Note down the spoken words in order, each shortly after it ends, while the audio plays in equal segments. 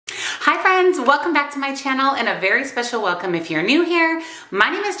friends, welcome back to my channel and a very special welcome if you're new here. My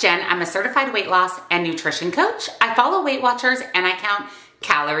name is Jen. I'm a certified weight loss and nutrition coach. I follow Weight Watchers and I count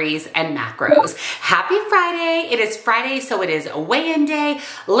calories and macros. Happy Friday. It is Friday, so it is a weigh-in day.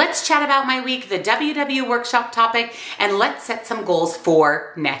 Let's chat about my week, the WW workshop topic, and let's set some goals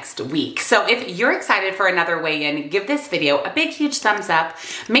for next week. So if you're excited for another weigh-in, give this video a big, huge thumbs up.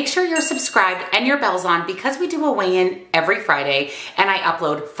 Make sure you're subscribed and your bell's on because we do a weigh-in every Friday and I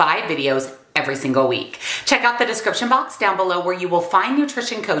upload 5 videos every single week. Check out the description box down below where you will find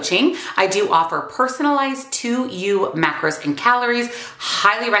nutrition coaching. I do offer personalized to you macros and calories.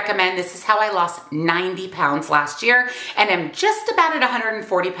 Highly recommend. This is how I lost 90 pounds last year and am just about at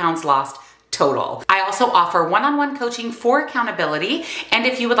 140 pounds lost total. I also offer one-on-one coaching for accountability and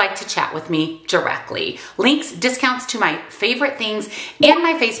if you would like to chat with me directly. Links, discounts to my favorite things and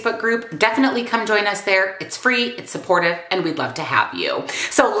my Facebook group. Definitely come join us there. It's free, it's supportive, and we'd love to have you.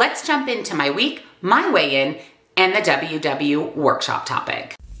 So let's jump into my week, my weigh-in, and the WW workshop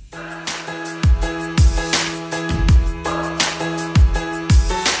topic.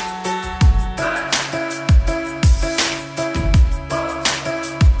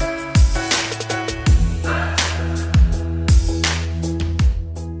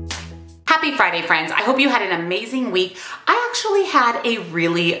 Happy Friday, friends. I hope you had an amazing week. I actually had a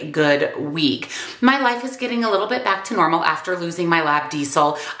really good week. My life is getting a little bit back to normal after losing my lab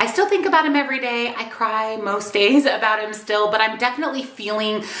Diesel. I still think about him every day. I cry most days about him still, but I'm definitely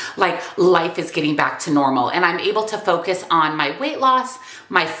feeling like life is getting back to normal and I'm able to focus on my weight loss,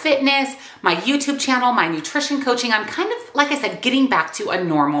 my fitness, my YouTube channel, my nutrition coaching. I'm kind of, like I said, getting back to a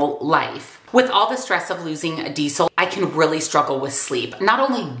normal life. With all the stress of losing a Diesel, I can really struggle with sleep. Not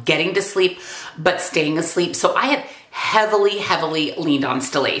only getting to sleep, but staying asleep. So I had heavily leaned on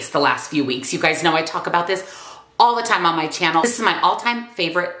Stellace the last few weeks. You guys know I talk about this all the time on my channel. This is my all-time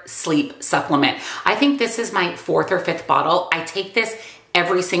favorite sleep supplement. I think this is my 4th or 5th bottle. I take this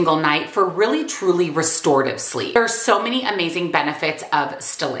every single night for really truly restorative sleep. There are so many amazing benefits of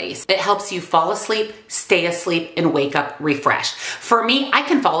Stellace. It helps you fall asleep, stay asleep, and wake up refreshed. For me, I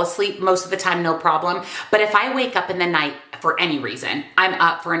can fall asleep most of the time, no problem. But if I wake up in the night for any reason, I'm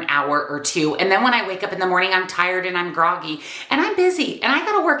up for an hour or 2. And then when I wake up in the morning, I'm tired and I'm groggy and I'm busy and I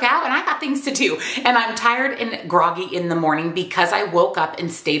gotta work out and I got things to do. And I'm tired and groggy in the morning because I woke up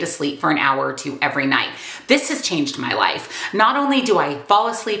and stayed asleep for an hour or 2 every night. This has changed my life. Not only do I fall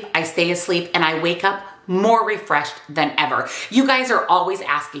asleep, I stay asleep, and I wake up more refreshed than ever. You guys are always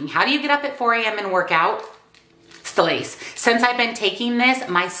asking, how do you get up at 4 a.m. and work out? Stellace. Since I've been taking this,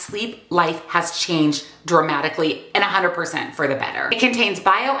 my sleep life has changed dramatically and 100% for the better. It contains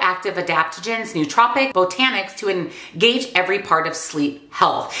bioactive adaptogens, nootropics, botanics to engage every part of sleep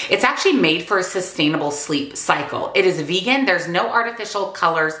health. It's actually made for a sustainable sleep cycle. It is vegan. There's no artificial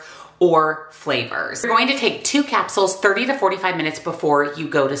colors or flavors. You're going to take 2 capsules 30 to 45 minutes before you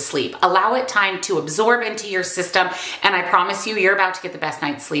go to sleep. Allow it time to absorb into your system, and I promise you, you're about to get the best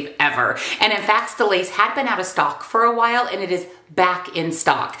night's sleep ever. And in fact, Stellace had been out of stock for a while, and it is back in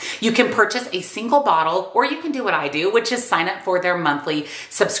stock. You can purchase a single bottle, or you can do what I do, which is sign up for their monthly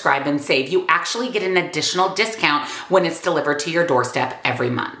subscribe and save. You actually get an additional discount when it's delivered to your doorstep every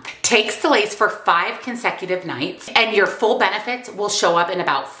month. Take Stellace for 5 consecutive nights, and your full benefits will show up in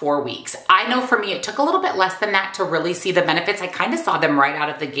about 4 weeks. I know for me, it took a little bit less than that to really see the benefits. I kind of saw them right out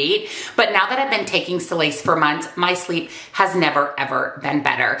of the gate, but now that I've been taking Stellace for months, my sleep has never, ever been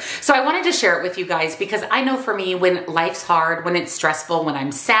better. So I wanted to share it with you guys because I know for me, when life's hard, when it's stressful, when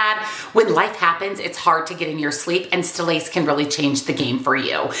I'm sad, when life happens, it's hard to get in your sleep, and Stellace can really change the game for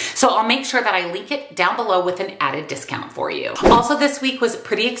you. So I'll make sure that I link it down below with an added discount for you. Also, this week was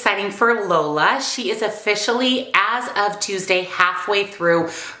pretty exciting for Lola. She is officially, as of Tuesday, halfway through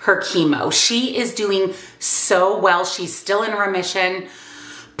her chemo. She is doing so well. She's still in remission.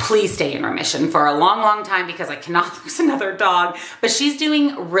 Please stay in remission for a long time because I cannot lose another dog, but she's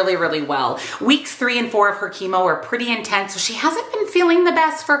doing really well. Weeks 3 and 4 of her chemo are pretty intense, so she hasn't been feeling the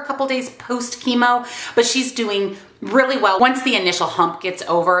best for a couple days post chemo, but she's doing really well. Once the initial hump gets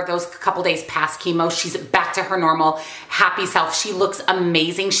over, those couple days past chemo, she's back to her normal, happy self. She looks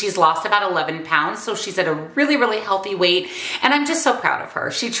amazing. She's lost about 11 pounds, so she's at a really healthy weight, and I'm just so proud of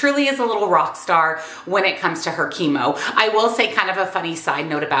her. She truly is a little rock star when it comes to her chemo. I will say, kind of a funny side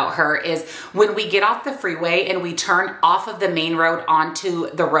note about her is when we get off the freeway and we turn off of the main road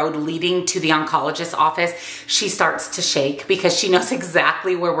onto the road leading to the oncologist's office, she starts to shake because she knows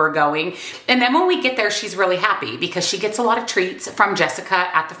exactly where we're going. And then when we get there, she's really happy because she gets a lot of treats from Jessica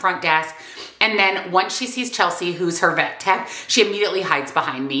at the front desk. And then once she sees Chelsea, who's her vet tech, she immediately hides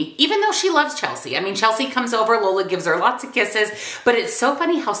behind me, even though she loves Chelsea. I mean, Chelsea comes over, Lola gives her lots of kisses, but it's so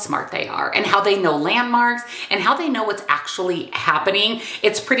funny how smart they are and how they know landmarks and how they know what's actually happening.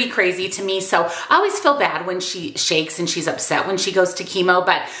 It's pretty crazy to me. So I always feel bad when she shakes and she's upset when she goes to chemo.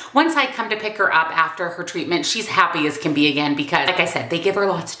 But once I come to pick her up after her treatment, she's happy as can be again because, like I said, they give her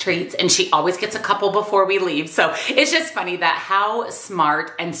lots of treats and she always gets a couple before we leave. So it's just funny that how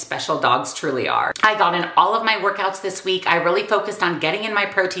smart and special dogs truly are. I got in all of my workouts this week. I really focused on getting in my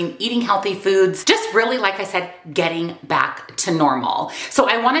protein, eating healthy foods, just really, like I said, getting back to normal. So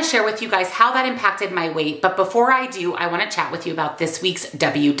I want to share with you guys how that impacted my weight. But before I do, I want to chat with you about this week's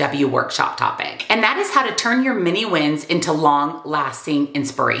WW workshop topic. And that is how to turn your mini wins into long-lasting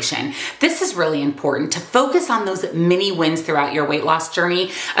inspiration. This is really important to focus on those mini wins throughout your weight loss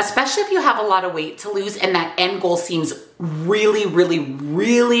journey, especially if you have a lot of weight to lose and that end goal seems really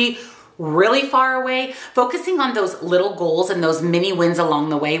far away. Focusing on those little goals and those mini wins along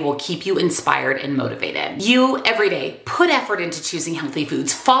the way will keep you inspired and motivated. You, every day, put effort into choosing healthy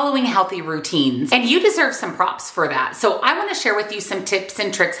foods, following healthy routines, and you deserve some props for that. So I want to share with you some tips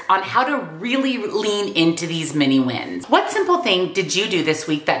and tricks on how to really lean into these mini wins. What simple thing did you do this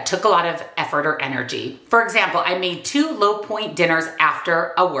week that took a lot of effort or energy? For example, I made 2 low point dinners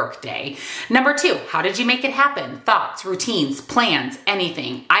after a work day. Number 2, how did you make it happen? Thoughts, routines, plans,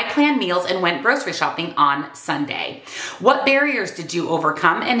 anything. I planned meals and went grocery shopping on Sunday. What barriers did you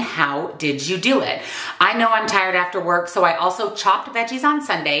overcome and how did you do it? I know I'm tired after work, so I also chopped veggies on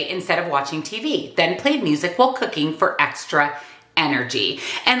Sunday instead of watching TV, then played music while cooking for extra energy.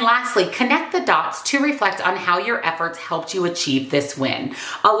 And lastly, connect the dots to reflect on how your efforts helped you achieve this win.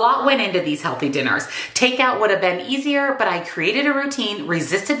 A lot went into these healthy dinners. Takeout would have been easier, but I created a routine,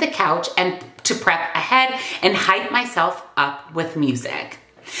 resisted the couch and to prep ahead and hype myself up with music.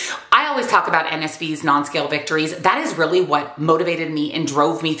 I always talk about NSV's non-scale victories. That is really what motivated me and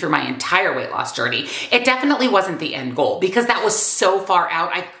drove me through my entire weight loss journey. It definitely wasn't the end goal because that was so far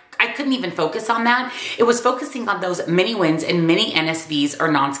out. I couldn't even focus on that. It was focusing on those mini wins and mini NSVs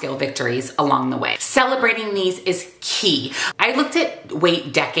or non-scale victories along the way. Celebrating these is key. I looked at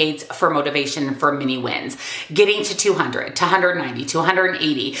weight decades for motivation for mini wins, getting to 200, to 190, to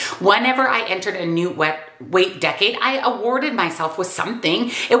 180. Whenever I entered a new weight decade, I awarded myself with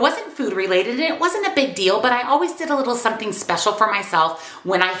something. It wasn't food related and it wasn't a big deal, but I always did a little something special for myself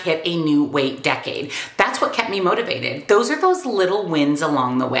when I hit a new weight decade. That's what kept me motivated. Those are those little wins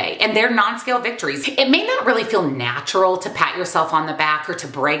along the way, and they're non-scale victories. It may not really feel natural to pat yourself on the back or to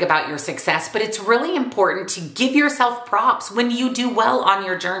brag about your success, but it's really important to give yourself props when you do well on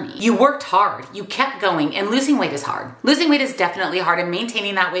your journey. You worked hard, you kept going, and losing weight is hard. Losing weight is definitely hard, and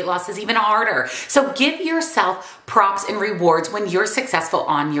maintaining that weight loss is even harder. So give yourself props and rewards when you're successful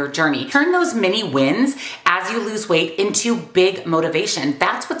on your journey. Turn those mini wins as you lose weight into big motivation.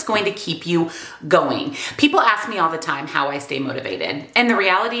 That's what's going to keep you going. People ask me all the time how I stay motivated. And the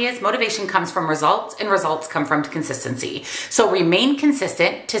reality is motivation comes from results and results come from consistency. So remain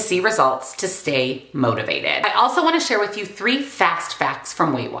consistent to see results to stay motivated. I also want to share with you 3 fast facts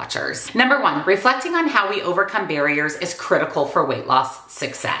from Weight Watchers. Number 1, reflecting on how we overcome barriers is critical for weight loss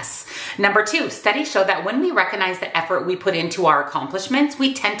success. Number 2, studies show that when we recognize the effort we put into our accomplishments,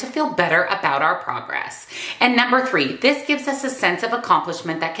 we tend to feel better about our progress. And number 3, this gives us a sense of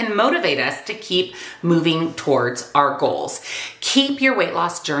accomplishment that can motivate us to keep moving towards our goals. Keep your weight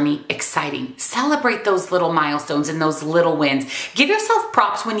loss journey exciting. Celebrate those little milestones and those little wins. Give yourself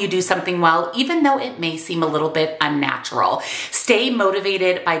props when you do something well, even though it may seem a little bit unnatural. Stay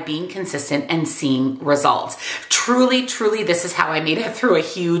motivated by being consistent and seeing results. Truly, this is how I made it through a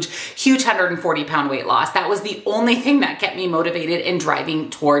huge 140-pound weight loss. That was the only thing that kept me motivated and driving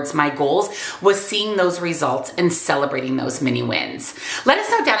towards my goals, was seeing those results and celebrating those mini wins. Let us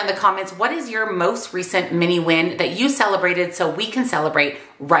know down in the comments, what is your most recent mini win that you celebrated so we can celebrate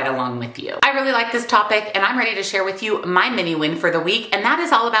right along with you. I really like this topic and I'm ready to share with you my mini win for the week, and that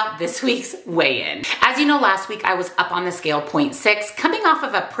is all about this week's weigh-in. As you know, last week I was up on the scale 0.6, coming off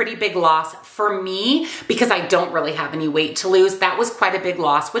of a pretty big loss for me because I don't really have any weight to lose. That was quite a big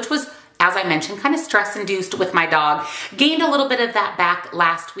loss, which was, as I mentioned, kind of stress-induced with my dog. Gained a little bit of that back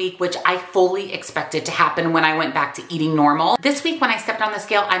last week, which I fully expected to happen when I went back to eating normal. This week when I stepped on the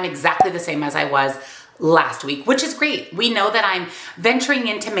scale, I'm exactly the same as I was last week, which is great. We know that I'm venturing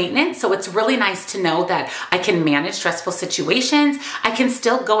into maintenance, so it's really nice to know that I can manage stressful situations. I can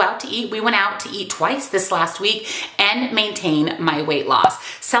still go out to eat. We went out to eat twice this last week and maintain my weight loss.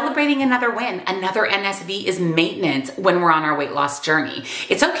 Celebrating another win, another NSV is maintenance when we're on our weight loss journey.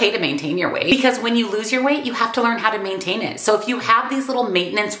 It's okay to maintain your weight because when you lose your weight, you have to learn how to maintain it. So if you have these little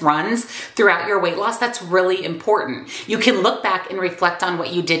maintenance runs throughout your weight loss, that's really important. You can look back and reflect on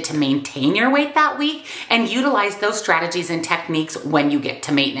what you did to maintain your weight that week and utilize those strategies and techniques when you get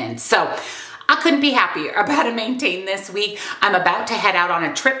to maintenance. So I couldn't be happier about to maintain this week. I'm about to head out on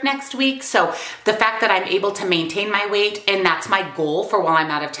a trip next week. So the fact that I'm able to maintain my weight, and that's my goal for while I'm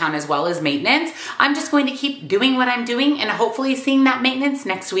out of town as well as maintenance, I'm just going to keep doing what I'm doing and hopefully seeing that maintenance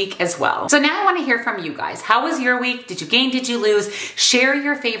next week as well. So now I want to hear from you guys. How was your week? Did you gain? Did you lose? Share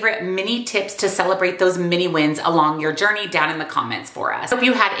your favorite mini tips to celebrate those mini wins along your journey down in the comments for us. Hope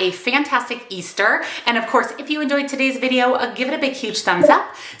you had a fantastic Easter. And of course, if you enjoyed today's video, give it a big, huge thumbs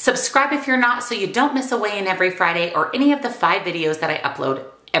up. Subscribe if you're not, so you don't miss a weigh-in every Friday or any of the 5 videos that I upload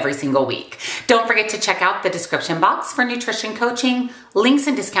every single week. Don't forget to check out the description box for nutrition coaching, links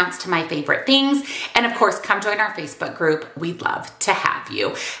and discounts to my favorite things, and of course, come join our Facebook group. We'd love to have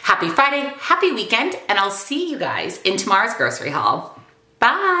you. Happy Friday, happy weekend, and I'll see you guys in tomorrow's grocery haul.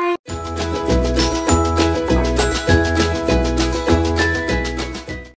 Bye.